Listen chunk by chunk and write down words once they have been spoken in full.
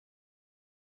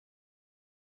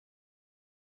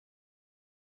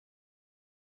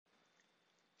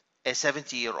A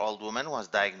 70-year-old woman was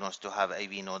diagnosed to have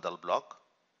AV nodal block.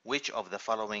 Which of the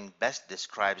following best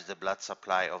describes the blood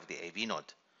supply of the AV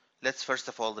node? Let's first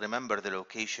of all remember the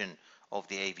location of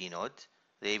the AV node.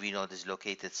 The AV node is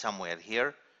located somewhere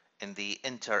here in the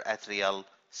interatrial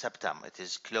septum. It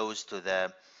is close to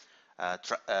the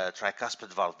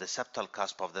tricuspid valve, the septal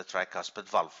cusp of the tricuspid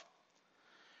valve.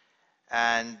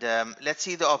 And let's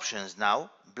see the options now.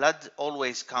 Blood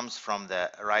always comes from the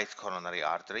right coronary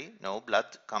artery. No, blood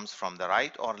comes from the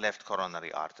right or left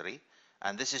coronary artery.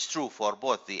 And this is true for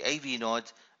both the AV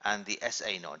node and the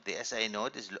SA node. The SA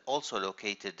node is also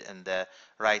located in the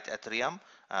right atrium,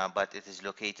 but it is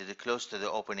located close to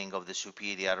the opening of the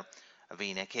superior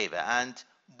vena cava. And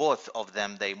both of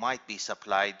them, they might be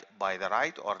supplied by the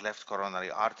right or left coronary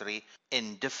artery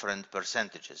in different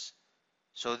percentages.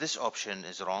 So this option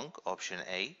is wrong, option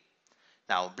A.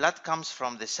 Now, blood comes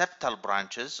from the septal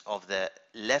branches of the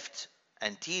left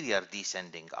anterior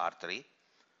descending artery,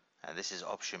 and this is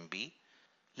option B.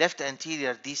 Left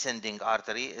anterior descending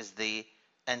artery is the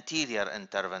anterior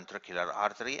interventricular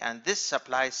artery, and this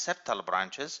supplies septal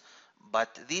branches,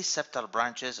 but these septal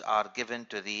branches are given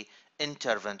to the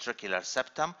interventricular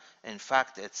septum. In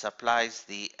fact, it supplies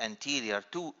the anterior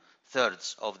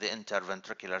two-thirds of the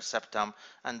interventricular septum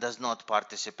and does not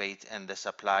participate in the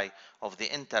supply of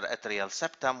the interatrial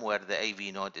septum where the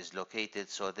AV node is located,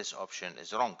 so this option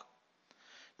is wrong.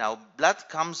 Now, blood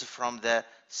comes from the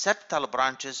septal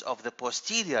branches of the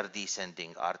posterior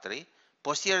descending artery.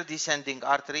 Posterior descending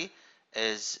artery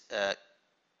is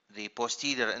the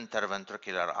posterior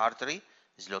interventricular artery,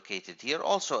 is located here.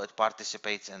 Also, it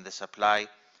participates in the supply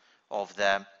of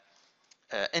the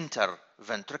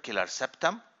interventricular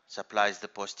septum, supplies the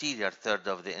posterior third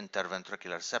of the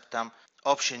interventricular septum.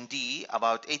 Option D,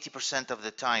 about 80% of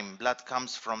the time blood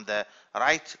comes from the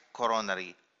right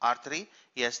coronary artery.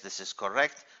 Yes, this is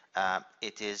correct.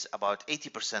 It is about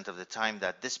 80% of the time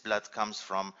that this blood comes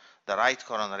from the right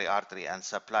coronary artery and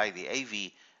supply the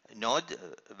AV node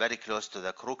very close to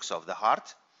the crux of the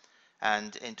heart.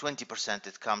 And in 20%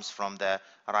 it comes from the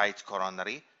right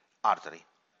coronary artery.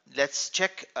 Let's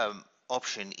check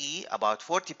option E. About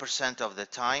 40% of the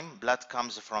time blood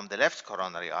comes from the left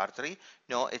coronary artery.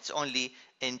 No, it's only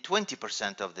in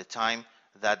 20% of the time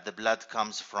that the blood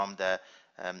comes from the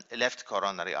left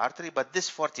coronary artery, but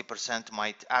this 40%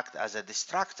 might act as a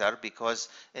distractor because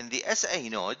in the SA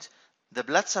node, the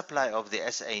blood supply of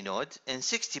the SA node, in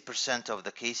 60% of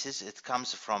the cases, it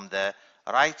comes from the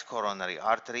right coronary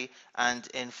artery, and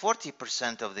in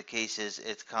 40% of the cases,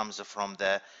 it comes from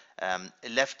the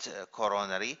left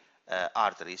coronary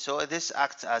artery. So this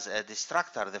acts as a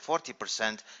distractor. The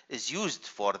 40% is used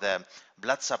for the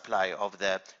blood supply of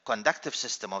the conductive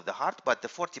system of the heart, but the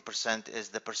 40% is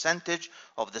the percentage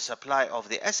of the supply of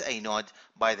the SA node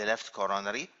by the left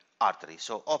coronary artery.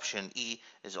 So option E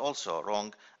is also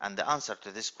wrong, and the answer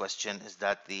to this question is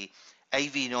that the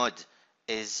AV node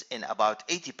is in about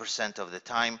 80% of the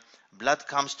time blood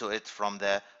comes to it from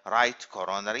the right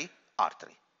coronary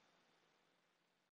artery.